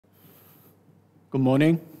Good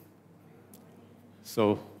morning.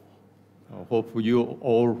 So I hope you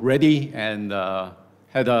all ready and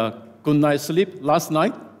had a good night's sleep last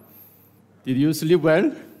night. Did you sleep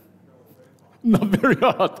well? Not very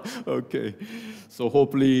hard. Okay. So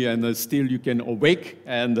hopefully, and still you can awake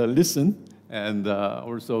and listen, and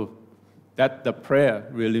also that the prayer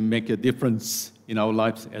really make a difference in our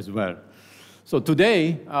lives as well. So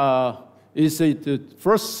today is the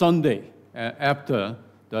first Sunday after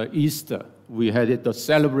the Easter. We had it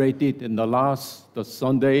celebrated in the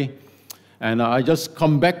Sunday, and I just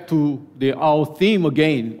come back to our theme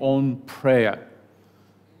again on prayer,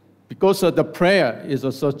 because the prayer is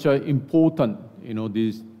such an important,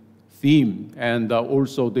 this theme, and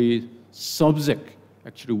also the subject.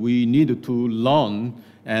 Actually, we need to learn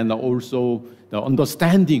and also the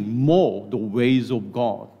understanding more the ways of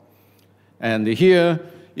God. And here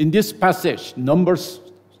in this passage, Numbers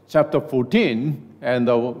chapter 14. And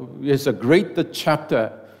it's a great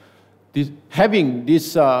chapter, having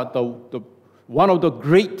this one of the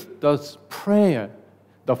great prayer,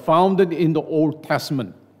 founded in the Old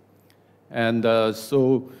Testament. And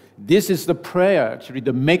so this is the prayer actually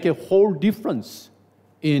that make a whole difference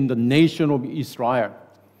in the nation of Israel.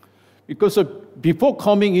 Because before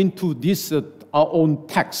coming into this our own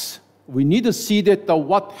text, we need to see that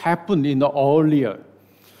what happened in the earlier.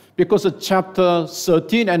 Because chapter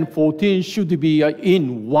 13 and 14 should be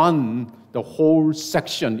in the whole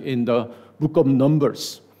section in the book of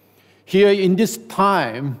Numbers. Here in this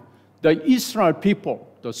time, the Israel people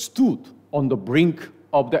stood on the brink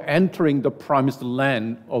of entering the promised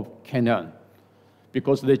land of Canaan,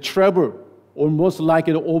 because they traveled almost like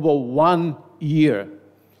over 1 year.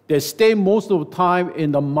 They stayed most of the time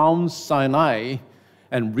in the Mount Sinai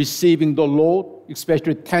and receiving the law,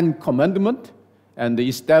 especially 10 Commandments, and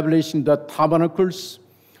establishing the tabernacles.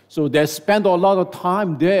 So they spent a lot of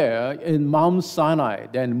time there in Mount Sinai,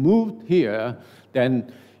 then moved here,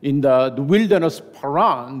 then in the wilderness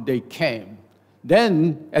Paran they came.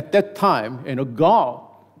 Then at that time, God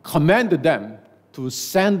commanded them to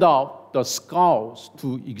send out the scouts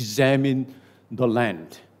to examine the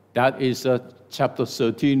land. That is chapter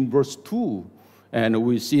 13, verse 2, and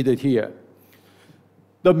we see that here.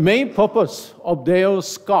 The main purpose of their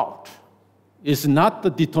scout is not to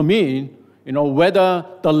determine, whether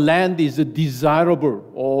the land is desirable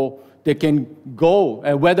or they can go,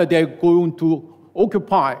 and whether they're going to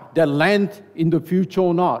occupy that land in the future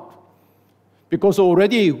or not. Because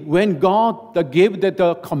already when God gave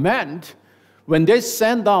the command, when they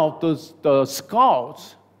sent out the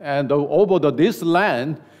scouts and over this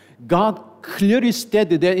land, God clearly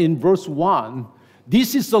stated that in verse 1,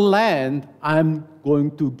 this is the land I'm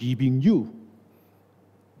going to giving you.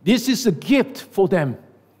 This is a gift for them.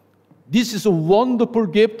 This is a wonderful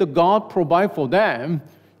gift that God provides for them.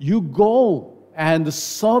 You go and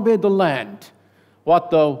survey the land, what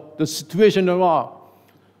the situation are.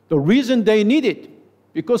 The reason they need it,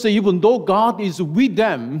 because even though God is with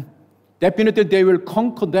them, definitely they will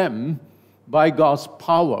conquer them by God's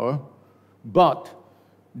power, but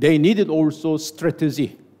they needed also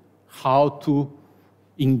strategy, how to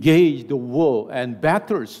engage the war and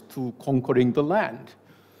battles to conquering the land.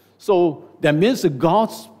 So that means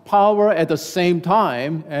God's power at the same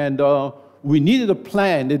time, and we needed a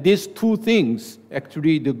plan that these two things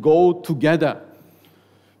actually go together.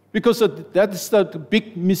 Because that's the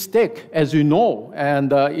big mistake, as you know,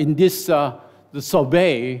 and in this the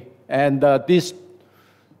survey, and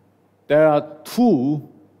there are two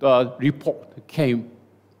reports came.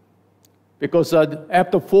 Because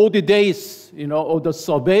after 40 days, of the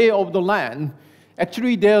survey of the land,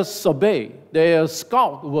 actually their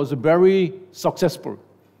scout was very successful.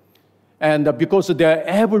 And because they're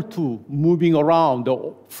able to moving around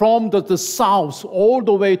from the south all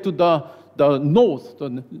the way to the north,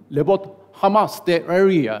 the Lebot Hamas, the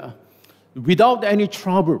area, without any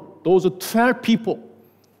trouble. Those 12 people,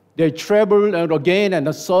 they traveled again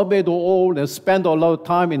and surveyed all and spent a lot of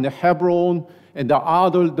time in the Hebron and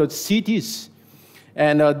the cities.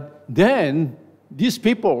 And then these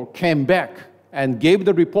people came back and gave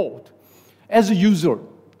the report. As usual,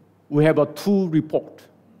 we have two reports.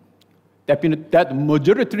 That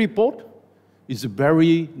majority report is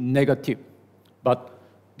very negative, but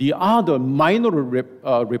the other minor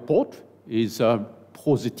report is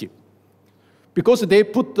positive. Because they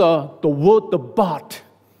put the word "but."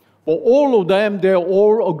 For all of them, they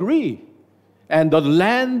all agree. And the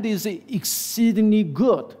land is exceedingly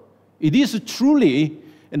good. It is truly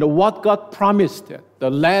what God promised, the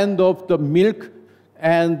land of the milk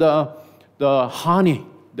and the honey,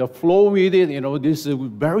 the flow with it. This is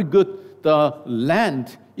very good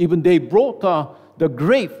land. Even they brought the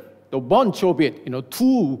grape the bunch of it,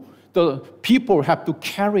 two the people have to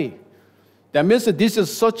carry. That means that this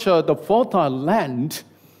is such the fertile land,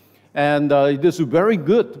 and it is a very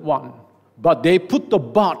good one. But they put the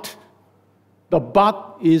but. The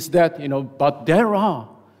but is that, but there are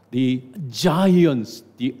the giants,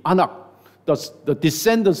 the Anak, the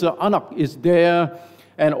descendants of Anak is there,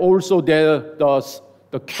 and also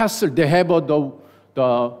the castle, they have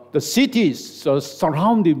the cities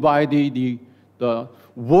surrounded by the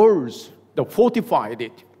walls, the fortified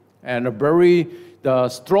it, and very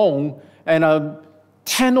strong, and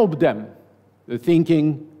 10 of them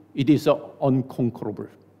thinking it is unconquerable.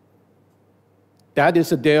 That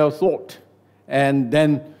is their thought. And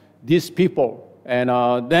then these people,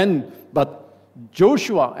 but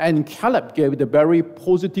Joshua and Caleb gave the very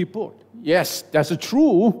positive thought. Yes, that's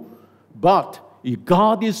true, but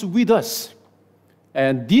God is with us,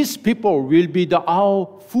 and these people will be our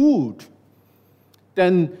food.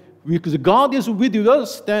 Then, because God is with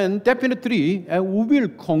us, then definitely we will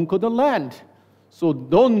conquer the land. So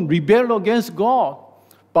don't rebel against God.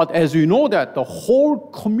 But as we know that the whole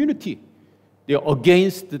community, they're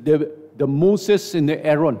against the Moses and the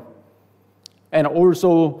Aaron. And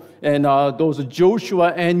also, those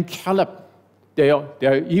Joshua and Caleb,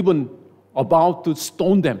 they're even about to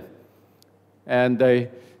stone them. And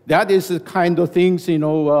that is the kind of things,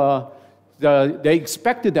 they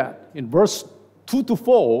expected that. In verse 2 to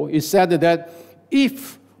 4, it said that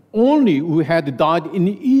if only we had died in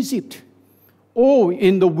Egypt or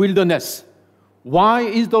in the wilderness, why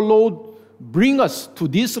is the Lord bring us to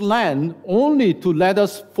this land only to let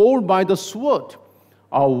us fall by the sword?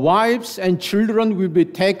 Our wives and children will be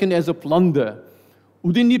taken as a plunder.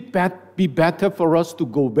 Wouldn't it be better for us to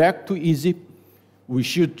go back to Egypt? We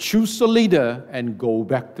should choose a leader and go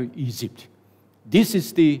back to Egypt. This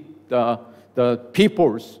is the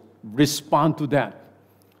people's response to that.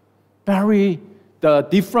 Very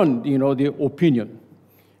different, the opinion.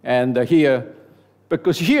 And here,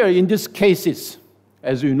 because here in these cases,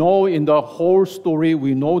 as you know, in the whole story,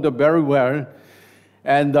 we know that very well,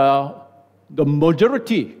 and the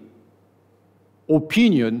majority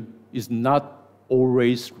opinion is not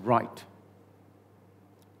always right.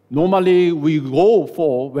 Normally, we go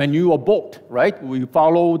for, when you vote, right? We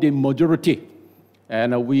follow the majority,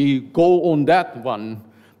 and we go on that one.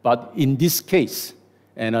 But in this case,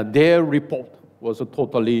 and their report was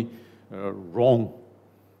totally wrong.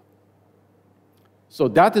 So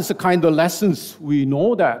that is the kind of lessons we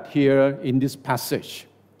know that here in this passage.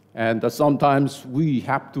 And sometimes we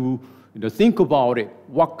have to think about it.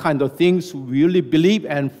 What kind of things we really believe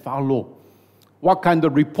and follow? What kind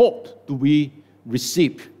of report do we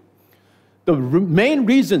receive? The main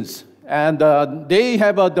reasons, and they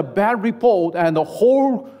have the bad report, and the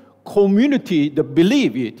whole community that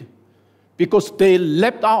believe it, because they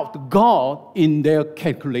left out God in their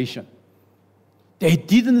calculation. They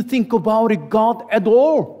didn't think about it, God at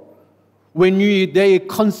all. When they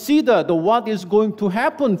consider what is going to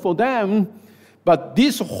happen for them, but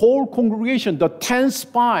this whole congregation, the 10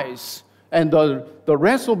 spies and the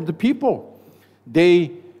rest of the people,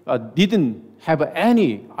 they didn't have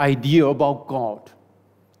any idea about God.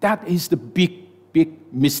 That is the big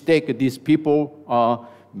mistake these people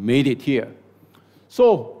made it here.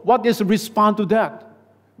 So what is the response to that?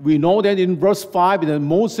 We know that in verse 5, that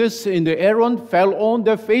Moses and Aaron fell on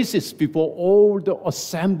their faces before all the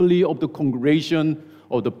assembly of the congregation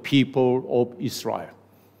of the people of Israel.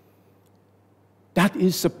 That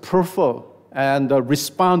is a perfect and a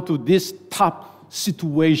response to this tough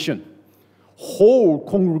situation. Whole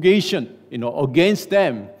congregation, against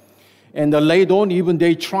them. And later on, even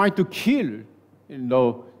they tried to kill,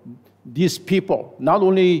 these people. Not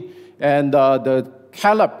only the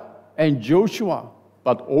Caleb and Joshua,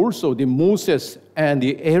 but also the Moses and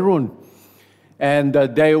the Aaron. And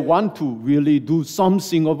they want to really do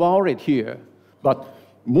something about it here. But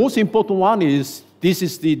most important one is, this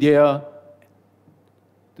is their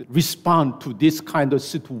response to this kind of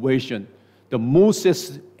situation. The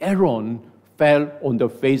Moses, Aaron fell on their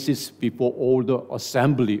faces before all the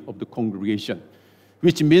assembly of the congregation,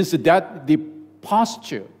 which means that the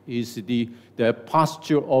posture is the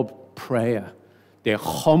posture of prayer. They're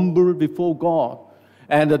humble before God.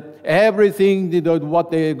 And everything,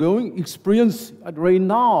 what they're going to experience right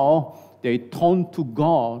now, they turn to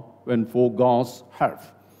God and for God's help.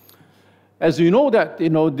 As you know that,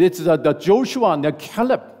 this is the Joshua and the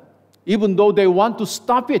Caleb, even though they want to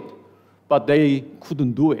stop it, but they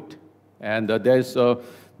couldn't do it. And there's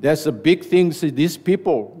a big thing. These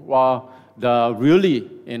people are really,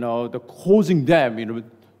 causing them,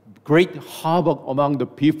 great havoc among the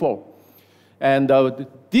people. And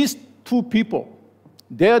these two people,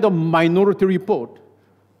 they're the minority report,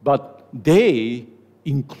 but they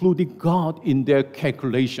included God in their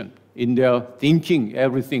calculation, in their thinking,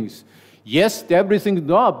 everything. Yes, everything is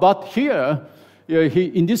God, but here,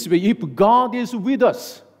 in this way, if God is with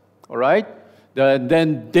us, all right,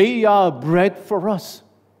 then they are bread for us.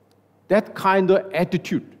 That kind of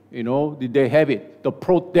attitude, they have it.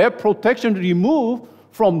 Their protection removed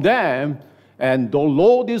from them, and the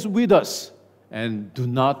Lord is with us, and do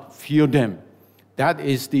not fear them. That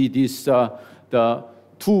is the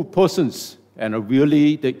two persons, and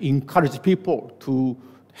really they encourage people to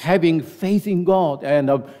having faith in God,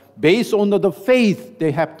 and based on the faith,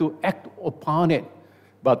 they have to act upon it.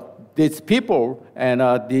 But these people, and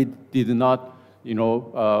they did not,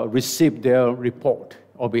 receive their report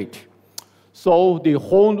of it. So the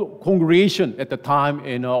whole congregation at the time,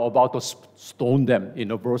 about to stone them.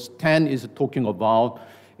 Verse 10 is talking about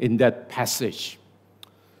in that passage.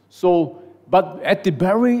 So, but at the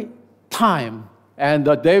very time, and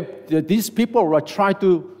these people were trying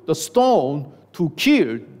to stone to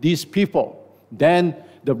kill these people. Then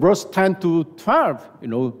the verse 10 to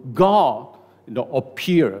 12, God,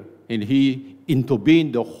 appeared and He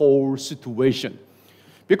intervened the whole situation.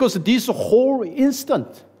 Because this whole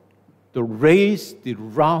instant, raised the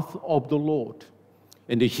wrath of the Lord.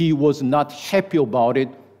 And He was not happy about it,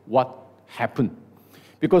 what happened.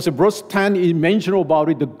 Because verse 10 is mentioned about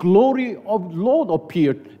it, the glory of the Lord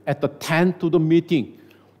appeared at the tent of the meeting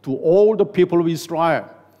to all the people of Israel.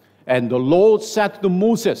 And the Lord said to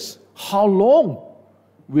Moses, how long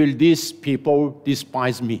will these people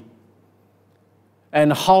despise me?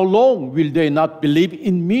 And how long will they not believe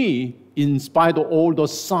in me in spite of all the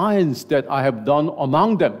signs that I have done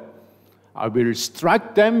among them? I will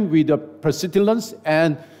strike them with a pestilence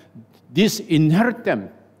and disinherit them.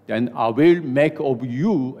 Then I will make of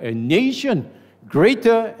you a nation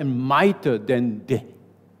greater and mightier than they.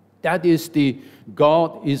 That is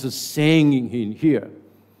God is saying in here.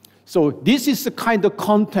 So this is the kind of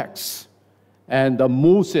context. And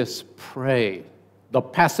Moses prayed. The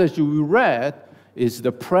passage we read is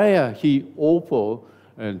the prayer he offered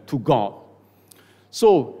to God.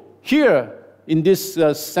 So here in this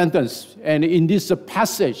sentence and in this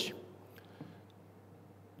passage,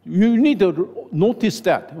 you need to notice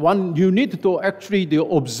that. One, you need to actually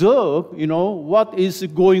observe, what is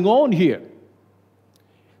going on here.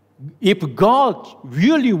 If God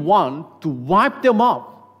really wants to wipe them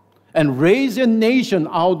up and raise a nation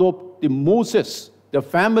out of the Moses, the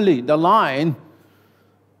family, the line,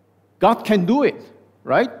 God can do it,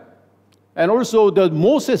 right? And also,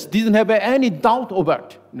 Moses didn't have any doubt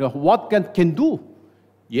about what God can do.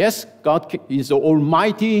 Yes, God is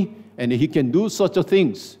almighty, and He can do such a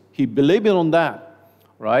things. He believed on that,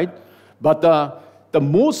 right? But the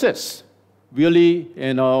Moses really,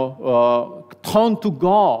 turned to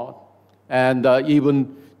God, and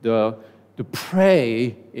even to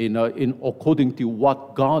pray in according to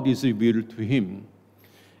what God is revealed to him.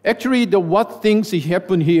 Actually, what things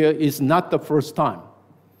happen here is not the first time.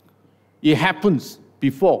 It happens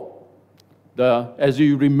before. As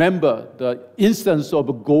you remember, the instance of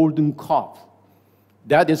a golden calf.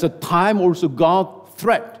 That is a time also God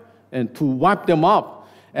threat and to wipe them up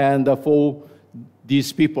and for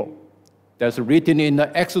these people. That's written in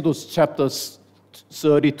Exodus chapter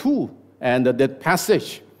 32 and that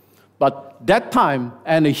passage. But that time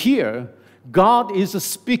and here, God is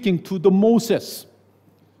speaking to the Moses.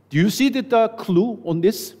 Do you see the clue on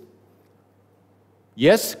this?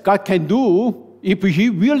 Yes, God can do, if He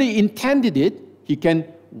really intended it, He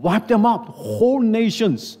can wipe them up, whole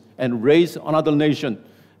nations, and raise another nation.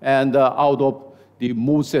 And out of the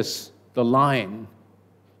Moses, the line,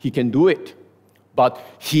 He can do it. But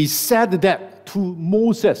He said that to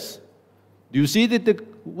Moses. Do you see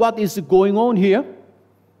what is going on here?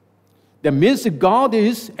 That means God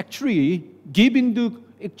is actually giving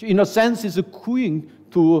in a sense, is cueing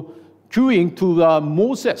to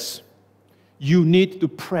Moses. You need to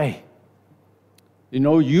pray.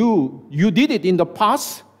 You did it in the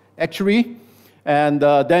past, actually, and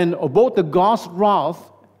then about the God's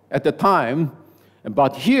wrath at the time.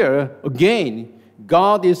 But here, again,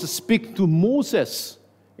 God is speaking to Moses.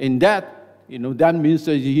 In that, that means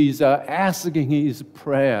that He's asking His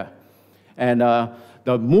prayer. And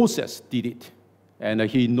the Moses did it. And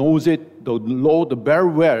he knows it, the Lord very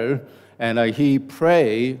well, and he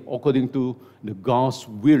prayed according to God's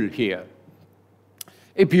will here.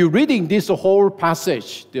 If you're reading this whole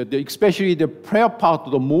passage, especially the prayer part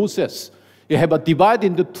of Moses, you have a divided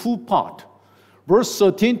into two parts. Verse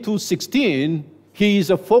 13 to 16, he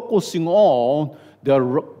is focusing on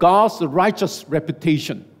God's righteous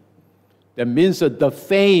reputation. That means the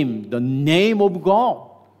fame, the name of God.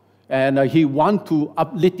 And he wants to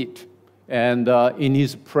uplift it and in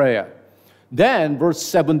his prayer. Then, verse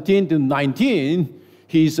 17 to 19,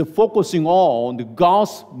 he's focusing on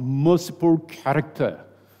God's merciful character.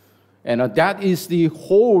 And that is the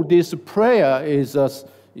whole, this prayer is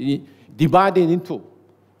divided into.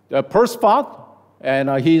 The first part, and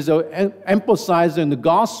he's emphasizing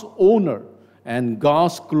God's honor and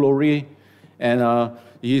God's glory and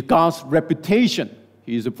God's reputation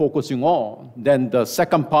he's focusing on. Then the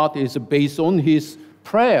second part is based on his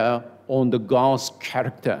prayer on the God's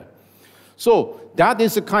character. So that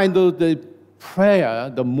is kind of the prayer,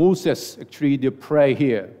 the Moses actually the prayer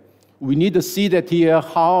here. We need to see that here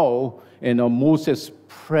how Moses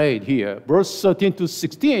prayed here. Verse 13 to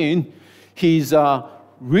 16, he's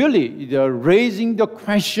really raising the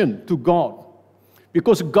question to God.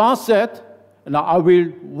 Because God said, I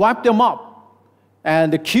will wipe them up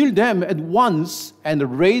and kill them at once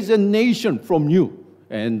and raise a nation from you.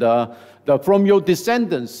 And from your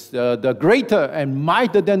descendants, the greater and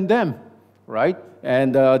mightier than them. Right?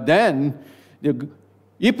 And then,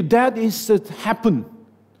 if that is to happen,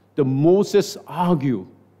 the Moses argue,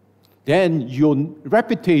 then your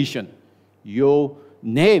reputation, your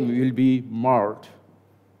name will be marred.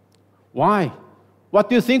 Why? What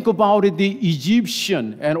do you think about it, the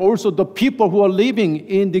Egyptian and also the people who are living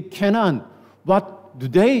in the Canaan? What do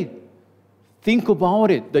they think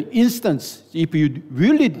about it? The instance, if you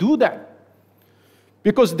really do that.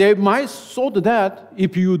 Because they might thought that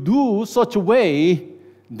if you do such a way,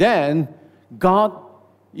 then God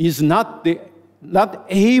is not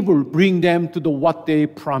able to bring them to what they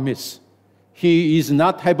promise. He is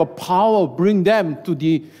not have a power to bring them to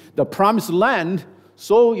the promised land.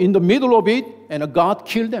 So in the middle of it, and God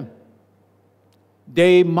killed them.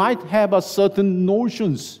 They might have a certain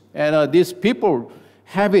notions, and these people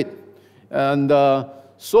have it. And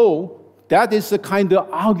so that is the kind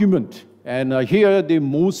of argument. And here the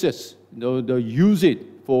Moses use it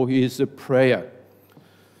for his prayer.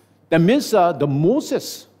 That means the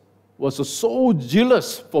Moses was so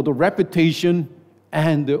jealous for the reputation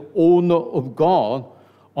and the honor of God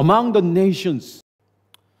among the nations.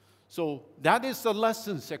 So that is the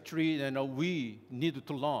lessons actually we need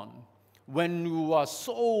to learn. When you are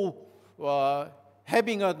so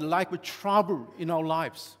having a trouble in our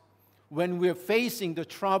lives, when we are facing the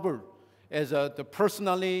trouble as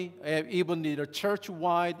personally, even the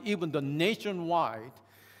church-wide, even the nationwide,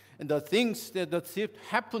 and the things that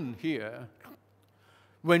happen here,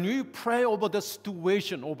 when we pray over the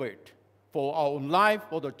situation over it, for our own life,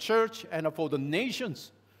 for the church, and for the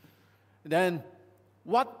nations, then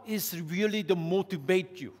what is really the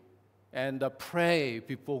motivate you and pray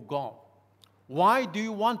before God? Why do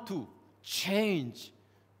you want to change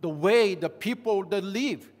the way the people that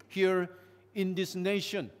live here in this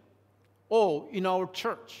nation, or in our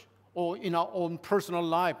church, or in our own personal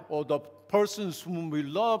life, or the persons whom we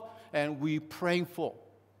love and we praying for?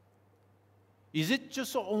 Is it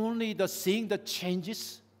just only the seeing the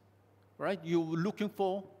changes, right, you're looking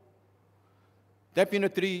for?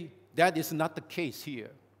 Definitely, that is not the case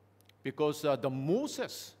here. Because the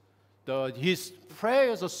Moses, his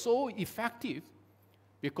prayers are so effective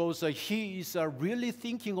because he is really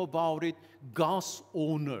thinking about it, God's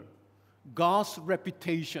honor, God's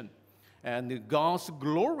reputation, and God's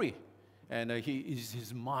glory. And he is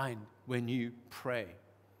his mind when he pray.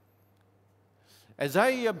 As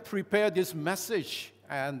I prepare this message,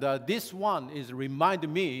 and this one is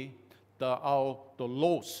reminding me the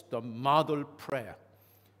Lord's, the model prayer.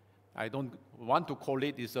 I don't want to call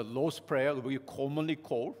it is a Lord's prayer we commonly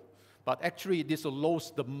call, but actually this is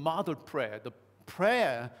Lord's, the model prayer, the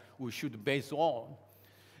prayer we should base on.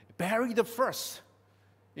 Bury the first.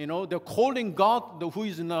 They're calling God who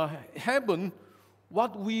is in heaven,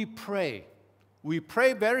 what we pray. We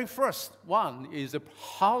pray very first. One is,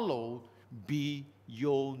 hallowed be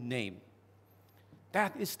your name.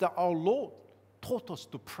 That is our Lord taught us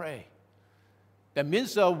to pray. That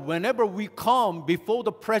means whenever we come before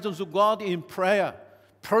the presence of God in prayer,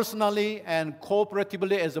 personally and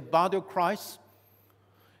cooperatively as a body of Christ,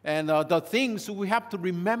 and the things we have to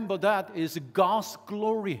remember that is God's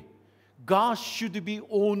glory. God should be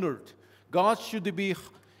honored. God should be,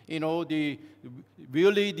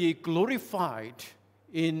 really glorified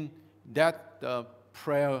in that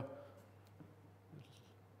prayer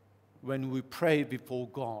when we pray before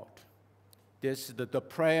God. This the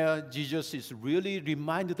prayer Jesus is really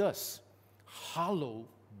reminded us, hallowed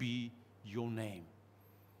be your name.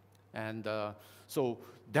 And so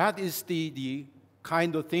that is the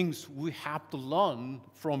kind of things we have to learn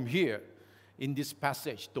from here in this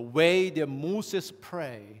passage. The way that Moses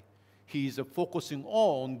prayed, he is focusing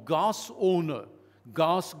on God's honor,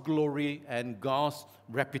 God's glory, and God's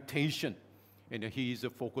reputation. And he is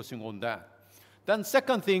focusing on that. Then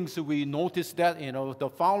second things, we notice that, the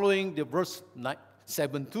following, the verse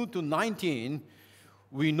 17 to 19,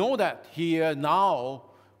 we know that he now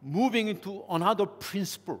moving into another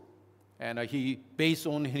principle. And he based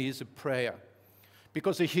on his prayer.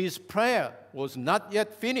 Because his prayer was not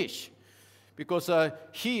yet finished. Because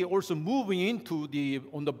he also moving into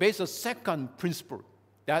on the basis of second principle.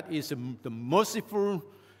 That is the merciful,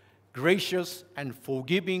 gracious, and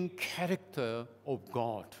forgiving character of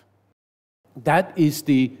God. That is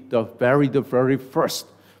the very first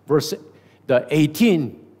verse, the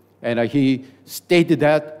 18, and he stated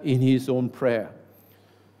that in his own prayer.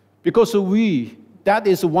 Because that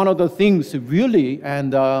is one of the things really,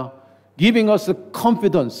 and giving us the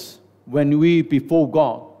confidence when we before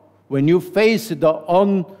God. When you face the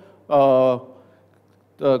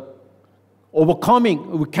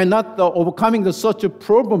overcoming, we cannot overcoming such a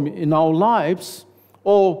problem in our lives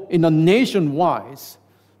or in a nation-wise.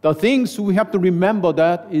 The things we have to remember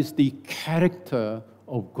that is the character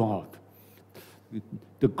of God.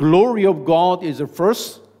 The glory of God is the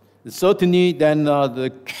first, certainly then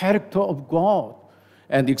the character of God.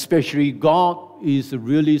 And especially God is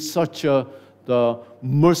really such the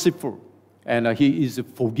merciful. And he is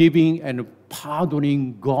forgiving and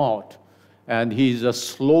pardoning God. And he is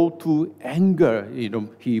slow to anger,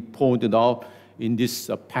 he pointed out in this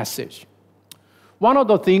passage. One of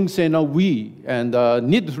the things we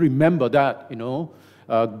need to remember that,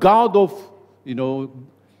 God of, in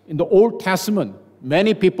the Old Testament,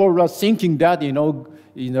 many people are thinking that,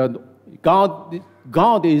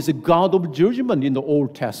 God is a God of judgment in the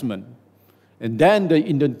Old Testament. And then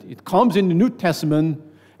it comes in the New Testament,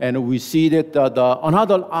 and we see that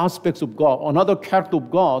another aspects of God, another character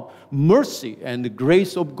of God, mercy and the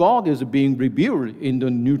grace of God is being revealed in the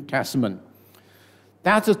New Testament.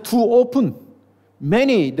 That's too open.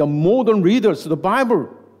 Many, the modern readers of the Bible,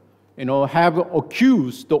 have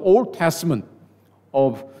accused the Old Testament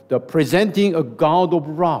of presenting a God of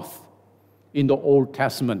wrath in the Old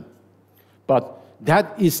Testament. But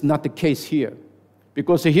that is not the case here.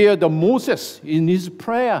 Because here Moses in his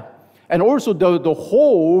prayer, and also the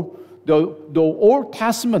whole Old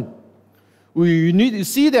Testament, we need to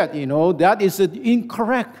see that, that is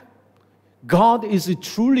incorrect. God is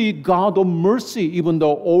truly God of mercy, even the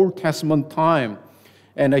Old Testament time.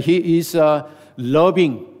 And he is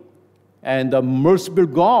loving and a merciful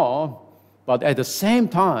God, but at the same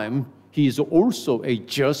time, he is also a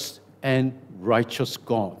just and righteous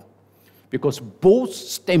God. Because both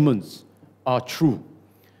statements are true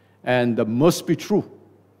and must be true.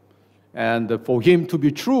 And for him to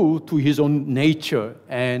be true to his own nature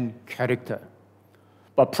and character.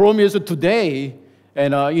 But problem is today,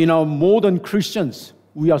 and in our modern Christians,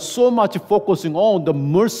 we are so much focusing on the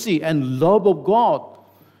mercy and love of God.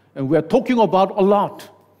 And we are talking about a lot,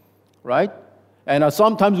 right? And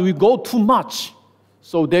sometimes we go too much.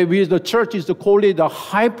 So the church is called it a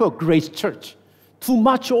hyper-grace church. Too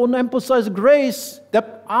much on emphasize grace,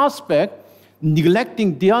 that aspect,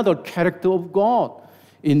 neglecting the other character of God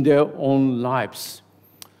in their own lives.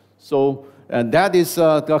 So, and that is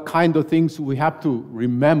the kind of things we have to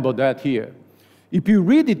remember that here. If you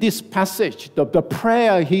read this passage, the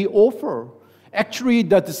prayer he offered, actually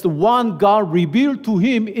that is the one God revealed to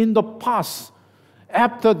him in the past,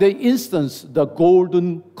 after the instance, the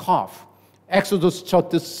golden calf. Exodus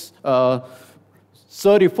chapter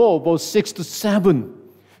 34, verse 6 to 7.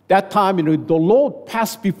 That time, the Lord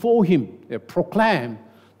passed before him, proclaimed,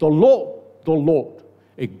 the Lord,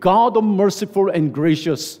 a God of merciful and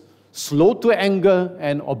gracious, slow to anger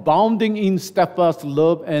and abounding in steadfast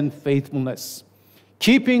love and faithfulness,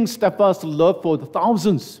 keeping steadfast love for the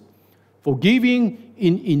thousands, forgiving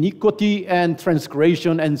in iniquity and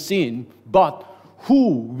transgression and sin, but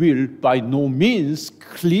who will by no means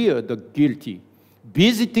clear the guilty,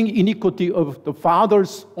 visiting iniquity of the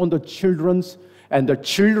fathers on the children's and the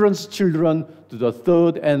children's children to the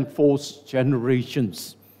third and fourth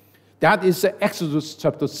generations. That is Exodus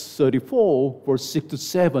chapter 34, verse 6 to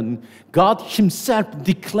 7. God himself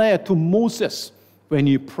declared to Moses when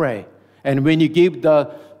he prayed. And when he gave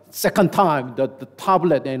the second time, the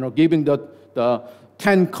tablet, giving the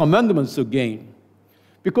 10 commandments again.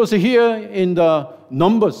 Because here in the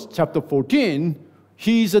Numbers chapter 14,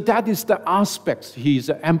 that is the aspects he's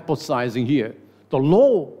emphasizing here. The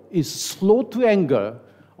law is slow to anger,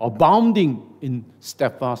 abounding in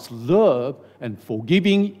steadfast love, and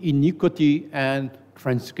forgiving iniquity and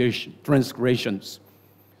transgressions.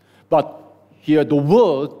 But here the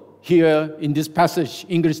word here in this passage,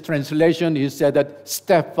 English translation, he said that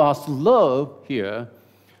steadfast love here,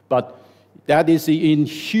 but that is in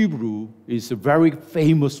Hebrew, is a very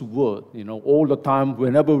famous word. All the time,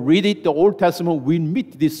 whenever we read it, the Old Testament, we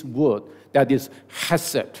meet this word, that is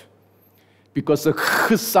hesed. Because the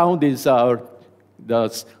h sound is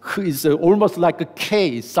almost like a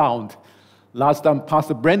K sound. Last time,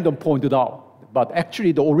 Pastor Brandon pointed out. But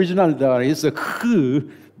actually, the original there is a h,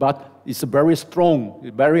 but it's very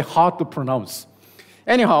strong, very hard to pronounce.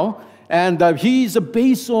 Anyhow, and he is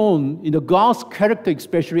based on God's character,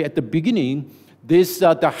 especially at the beginning, this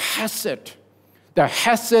the hesed. The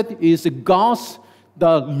hesed is God's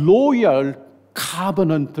the loyal,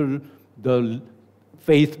 covenantal, the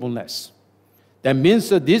faithfulness. That means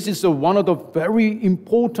that this is one of the very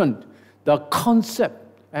important the concept,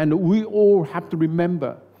 and we all have to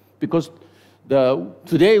remember, because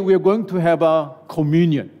today we are going to have a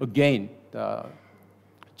communion again,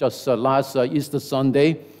 just last Easter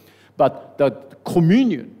Sunday. But the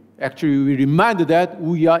communion, actually, we reminded that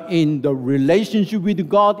we are in the relationship with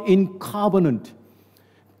God in covenant.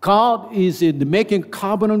 God is making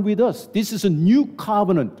covenant with us. This is a new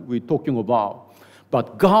covenant we're talking about.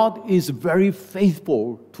 But God is very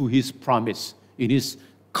faithful to His promise in His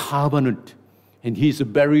covenant. And He's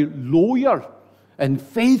very loyal and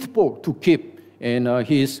faithful to keep in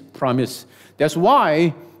His promise. That's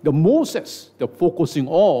why Moses, focusing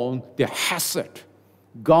on the hesed,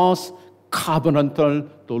 God's covenantal,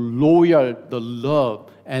 the loyal, the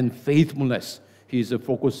love, and faithfulness. He's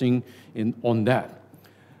focusing on that.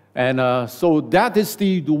 And so that is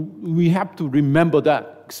we have to remember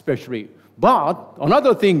that especially. But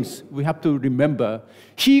another things we have to remember,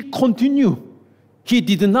 He continued. He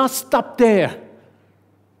did not stop there.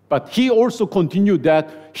 But He also continued that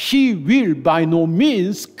He will by no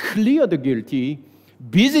means clear the guilty,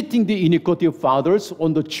 visiting the iniquity of fathers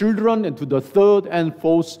on the children and to the third and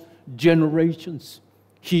fourth generations.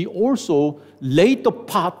 He also laid the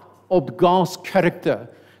part of God's character,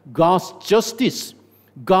 God's justice,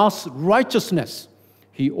 God's righteousness.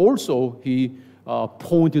 He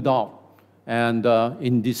pointed out and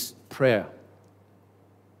in this prayer.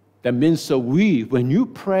 That means when you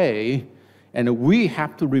pray, and we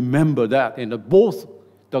have to remember that in both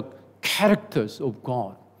the characters of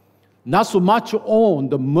God. Not so much on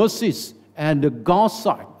the mercies and the God's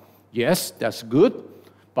side. Yes, that's good.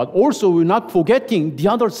 But also we're not forgetting the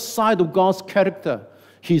other side of God's character,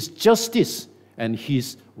 His justice and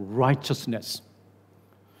His righteousness.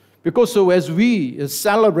 Because as we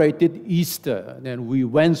celebrated Easter and we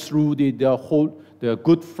went through the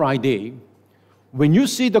Good Friday, when you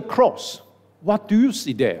see the cross, what do you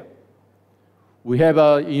see there? We have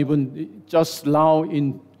even just now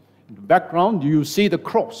in the background, you see the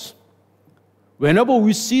cross. Whenever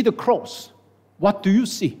we see the cross, what do you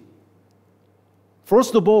see?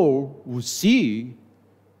 First of all, we see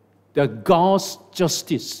that God's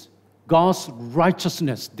justice, God's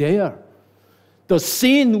righteousness there. The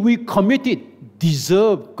sin we committed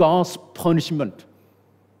deserved God's punishment.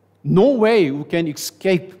 No way we can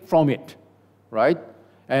escape from it, right?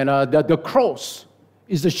 And the cross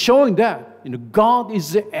is showing that God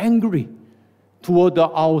is angry toward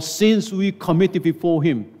our sins we committed before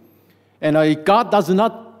Him. And God does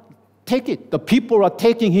not take it. The people are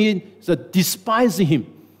taking Him, despising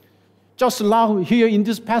Him. Just now here in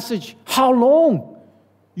this passage, how long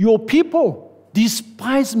your people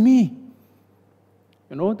despise me?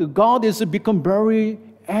 God has become very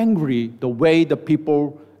angry the way the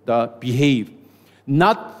people behave.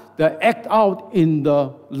 Not act out in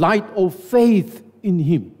the light of faith in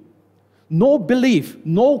Him. No belief,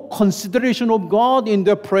 no consideration of God in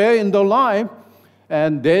their prayer, in their life,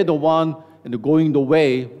 and they're the one going the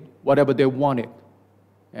way, whatever they wanted.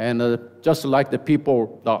 And just like the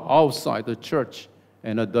people outside the church,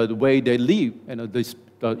 and the way they live, and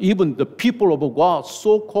even the people of God,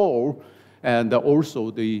 so-called, and also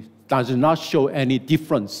they does not show any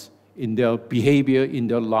difference in their behavior, in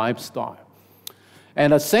their lifestyle.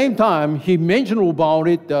 And at the same time, he mentioned about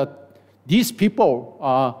it that these people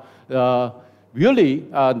are really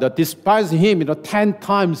despise him 10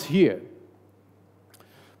 times here.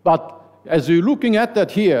 But as you're looking at that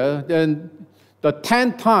here, then the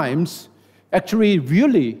 10 times actually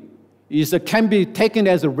really can be taken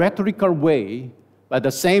as a rhetorical way, but at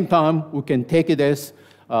the same time, we can take it as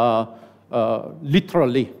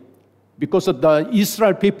literally. Because of the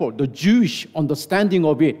Israel people, the Jewish understanding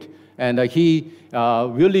of it, and he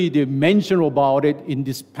really mentioned about it in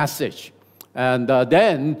this passage. And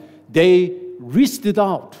then they listed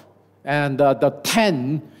out, and the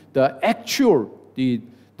 10, the actual, the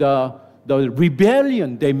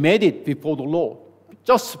rebellion, they made it before the Lord.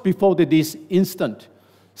 just before this instant,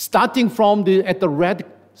 starting from at the Red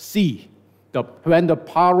Sea, when the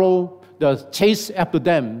Pharaoh, the chase after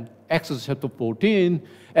them, Exodus chapter 14,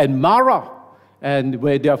 and Mara, and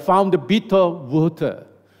where they found the bitter water.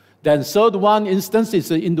 Then third one instance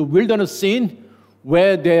is in the wilderness scene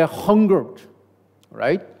where they hungered,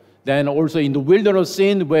 right? Then also in the wilderness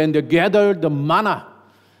scene when they gathered the manna,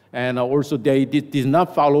 and also they did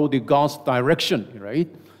not follow the God's direction, right?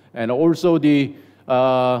 And also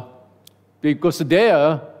because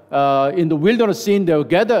there in the wilderness scene they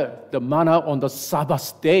gathered the manna on the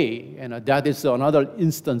Sabbath day, and that is another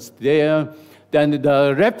instance there. Then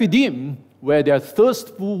the Rephidim, where they are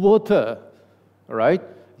thirst for water, right?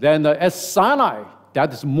 Then at Sinai,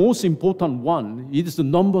 that is the most important one. It is the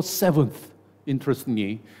number 7th,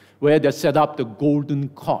 interestingly, where they set up the golden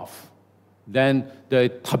calf. Then the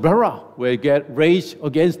Taberah, where they get raged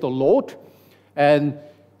against the Lord, and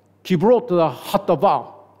Kibrot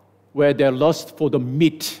Hattava, where they lust for the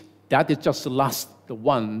meat. That is just the last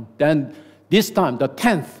one. Then this time, the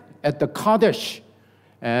 10th, at the Kadesh,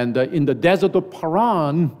 and in the desert of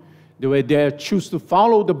Paran, where they choose to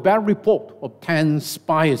follow the bad report of 10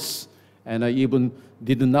 spies, and even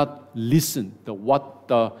did not listen to what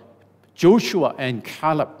Joshua and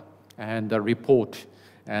Caleb and the report,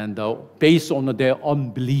 and based on their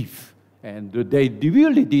unbelief, and they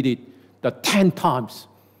really did it the 10 times.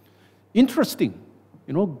 Interesting,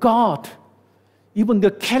 God, even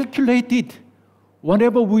the calculated,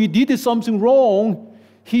 whenever we did something wrong,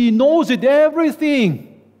 He knows it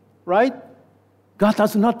everything, right? God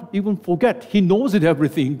does not even forget. He knows it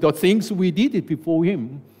everything, the things we did it before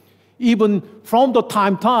Him. Even from the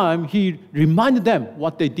time, He reminded them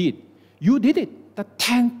what they did. You did it the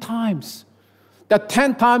 10 times. The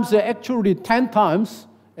 10 times, actually 10 times,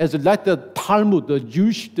 as like the Talmud, the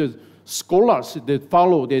Jewish scholars that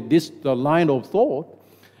follow the line of thought.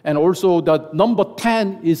 And also the number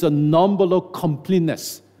 10 is a number of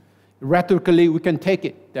completeness. Rhetorically, we can take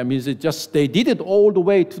it. That means they did it all the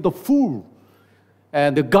way to the full.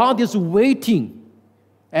 And God is waiting.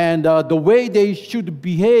 And the way they should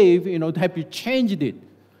behave, have you changed it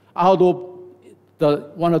out of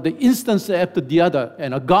one of the instances after the other.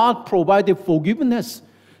 And God provided forgiveness.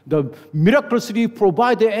 The miraculously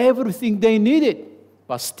provided everything they needed.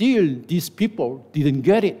 But still, these people didn't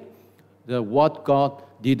get it, what God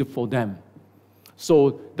did for them.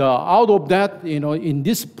 So out of that, in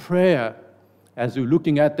this prayer, as we're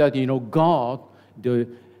looking at that, God,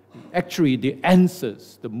 actually the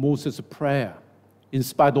answers the Moses' prayer in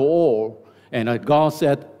spite of all. And God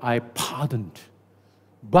said, I pardoned.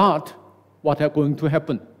 But what is going to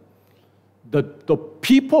happen? The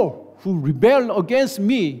people who rebel against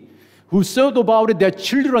me, who thought about it, their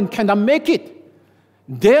children cannot make it,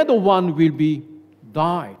 they're the one will be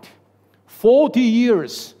died. 40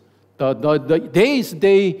 years, the days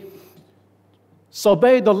they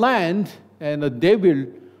survey the land, and they will,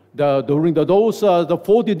 during those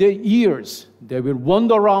 40 years, they will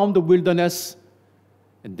wander around the wilderness,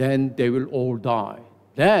 and then they will all die.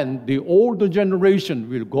 Then the older generation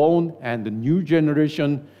will go on, and the new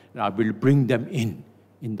generation will bring them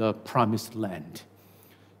in the promised land.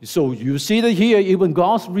 So you see that here, even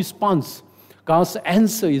God's response, God's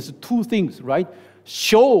answer is two things, right?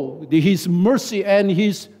 Show His mercy and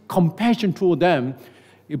His compassion toward them.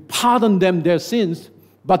 He pardoned them their sins,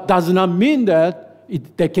 but does not mean that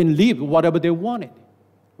they can live whatever they wanted,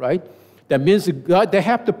 right? That means they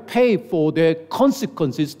have to pay for their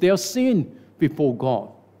consequences, their sin before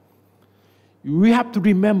God. We have to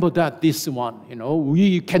remember that this one,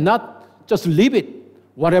 we cannot just live it,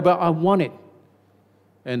 whatever I wanted.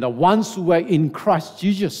 And once we're in Christ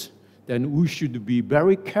Jesus, then we should be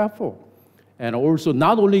very careful. And also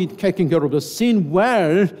not only taking care of the sin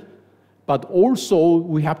well, but also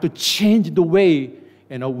we have to change the way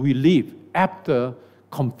we live after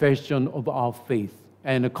confession of our faith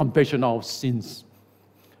and confession of sins,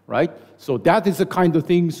 right? So that is the kind of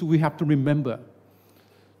things we have to remember.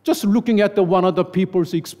 Just looking at one of the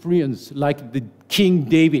people's experience, like the King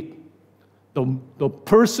David, the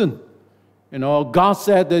person, God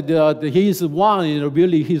said that he is one,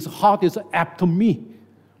 really his heart is after me.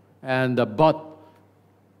 But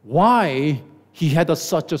why he had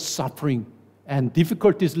such a suffering and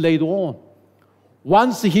difficulties later on?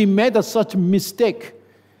 Once he made such a mistake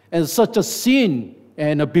and such a sin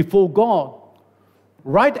before God,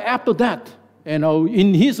 right after that,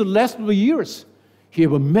 in his last years, he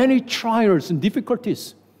had many trials and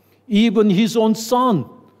difficulties. Even his own son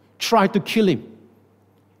tried to kill him.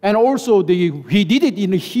 And also, he did it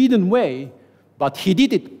in a hidden way, but he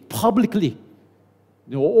did it publicly.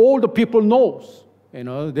 All the people knows.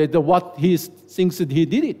 what he thinks that he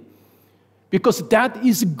did it. Because that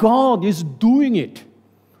is God is doing it.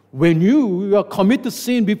 When you commit the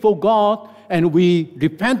sin before God and we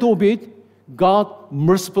repent of it, God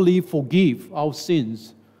mercifully forgive our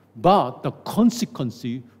sins, but the consequence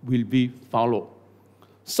will be followed.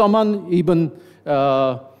 Someone even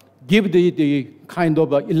give the kind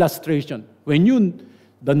of illustration. When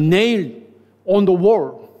the nail on the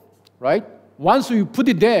wall, right? Once you put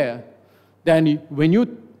it there, then when you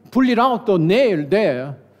pull it out, the nail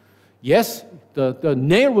there, yes, the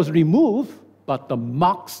nail was removed, but the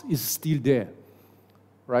marks is still there,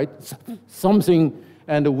 right? Something,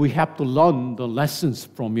 and we have to learn the lessons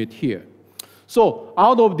from it here. So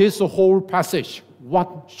out of this whole passage,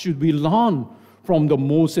 what should we learn from the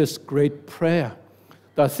Moses' great prayer?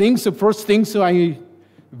 The first things we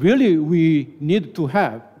need to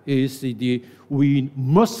have is we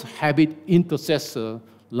must have it intercessor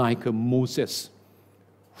like Moses,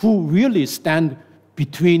 who really stand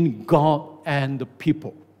between God and the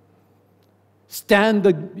people.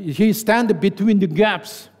 He stand between the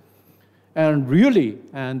gaps,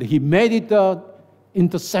 and he made it the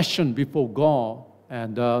intercession before God,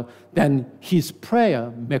 and then his prayer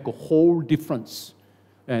make a whole difference,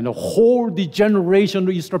 and a whole generation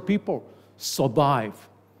of Israel people survive,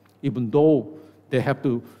 even though they have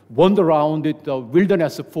to wander around the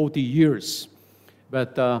wilderness for 40 years.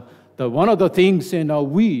 But one of the things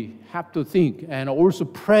we have to think and also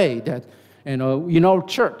pray that in our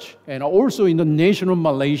church and also in the nation of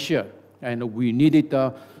Malaysia, and we needed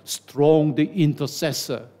a strong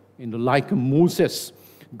intercessor like Moses.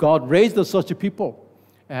 God raised such people,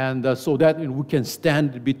 and so that we can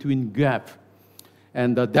stand between gaps.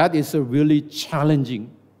 And that is really challenging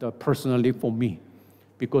personally for me,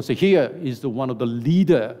 because here is one of the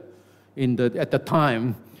leader at the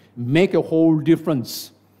time make a whole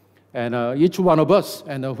difference. And each one of us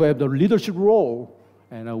who have the leadership role,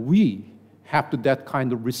 and we have that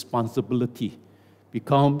kind of responsibility,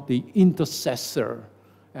 become the intercessor,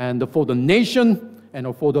 and for the nation,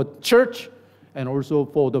 and for the church, and also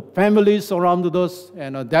for the families around us,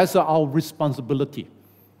 and that's our responsibility.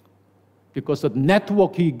 Because the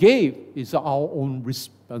network he gave is our own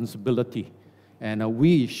responsibility, and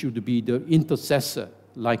we should be the intercessor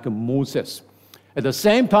like Moses. At the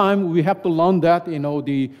same time, we have to learn that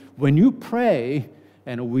when you pray,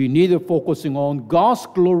 and we need to focusing on God's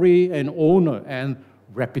glory and honor and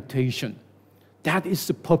reputation. That is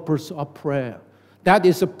the purpose of prayer. That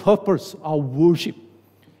is the purpose of worship.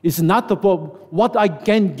 It's not about what I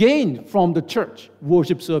can gain from the church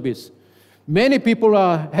worship service. Many people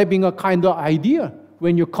are having a kind of idea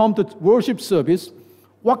when you come to worship service,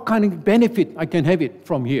 what kind of benefit I can have it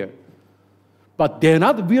from here. But they're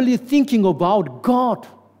not really thinking about God.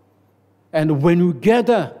 And when we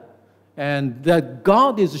gather, and that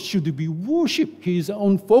God should be worshipped, He is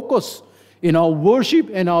on focus in our worship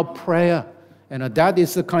and our prayer. And that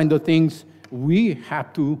is the kind of things we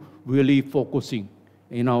have to really focusing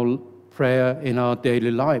in our prayer, in our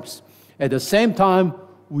daily lives. At the same time,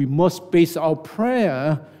 we must base our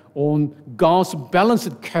prayer on God's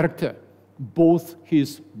balanced character, both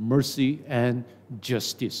His mercy and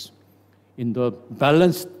justice. In the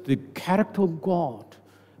balance, the character of God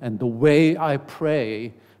and the way I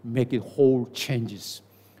pray make it whole changes.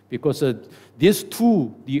 Because these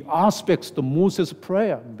two, the aspects of Moses'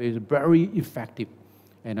 prayer is very effective.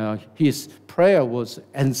 And his prayer was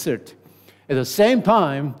answered. At the same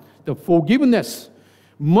time, the forgiveness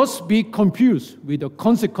must be confused with the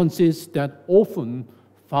consequences that often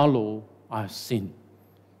follow our sin.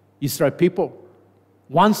 Israel people,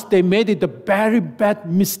 once they made it a very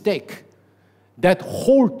bad mistake, that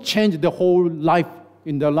whole changed the whole life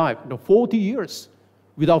in their life. The 40 years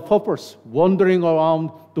without purpose, wandering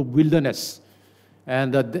around the wilderness.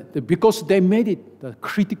 And because they made it the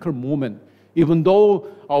critical moment, even though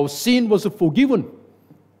our sin was forgiven,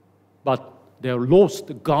 but they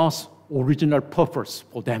lost God's original purpose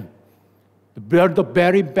for them. They were the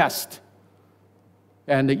very best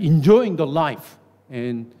and enjoying the life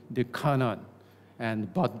in the Canaan,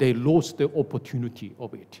 but they lost the opportunity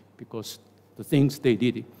of it because the things they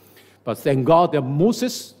did. But thank God that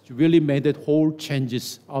Moses really made that whole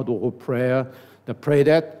changes out of our prayer. The prayer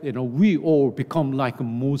that we all become like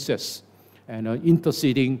Moses and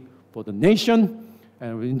interceding for the nation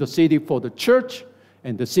and interceding for the church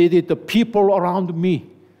and interceding the people around me,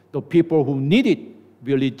 the people who needed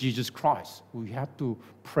really Jesus Christ. We have to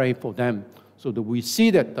pray for them so that we see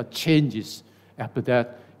that the changes after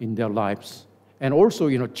that in their lives and also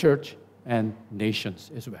church and nations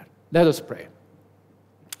as well. Let us pray.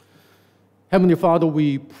 Heavenly Father,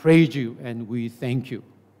 we praise you and we thank you.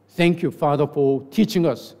 Thank you, Father, for teaching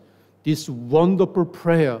us this wonderful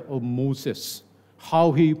prayer of Moses,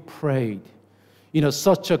 how he prayed in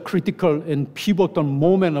such a critical and pivotal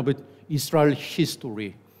moment of Israel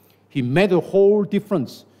history. He made a whole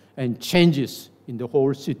difference and changes in the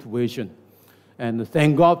whole situation. And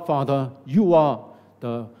thank God, Father, you are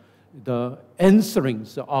the answering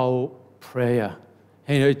our prayer.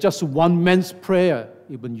 And it's just one man's prayer,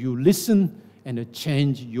 even you listen and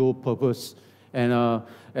change your purpose.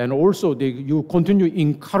 And also you continue to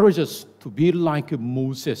encourage us to be like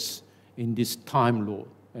Moses in this time, Lord.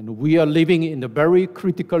 And we are living in the very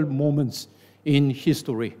critical moments in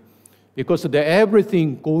history because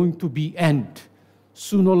everything going to be end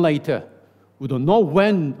sooner or later. We don't know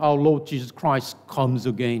when our Lord Jesus Christ comes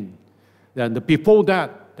again. And before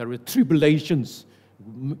that, there are tribulations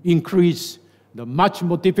increase, the much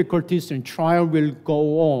more difficulties and trial will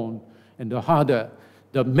go on, and the harder.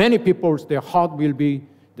 The many people's their heart will be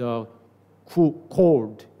the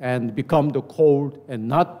cold and become the cold and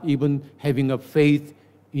not even having a faith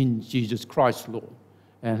in Jesus Christ, Lord.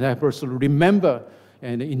 And help us remember,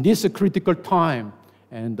 and in this critical time,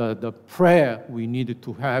 and the prayer we needed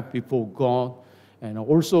to have before God, and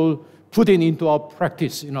also put it into our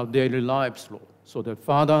practice in our daily lives, Lord, so that,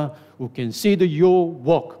 Father, we can see your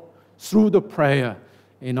work through the prayer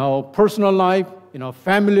in our personal life, in our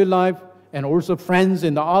family life, and also friends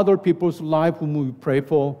and other people's life whom we pray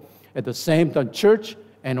for, at the same time, church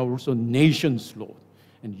and also nations, Lord.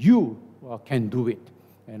 And you can do it.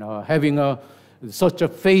 And having such a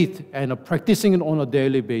faith and practicing it on a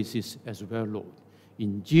daily basis as well, Lord.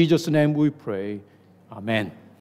 In Jesus' name we pray. Amen.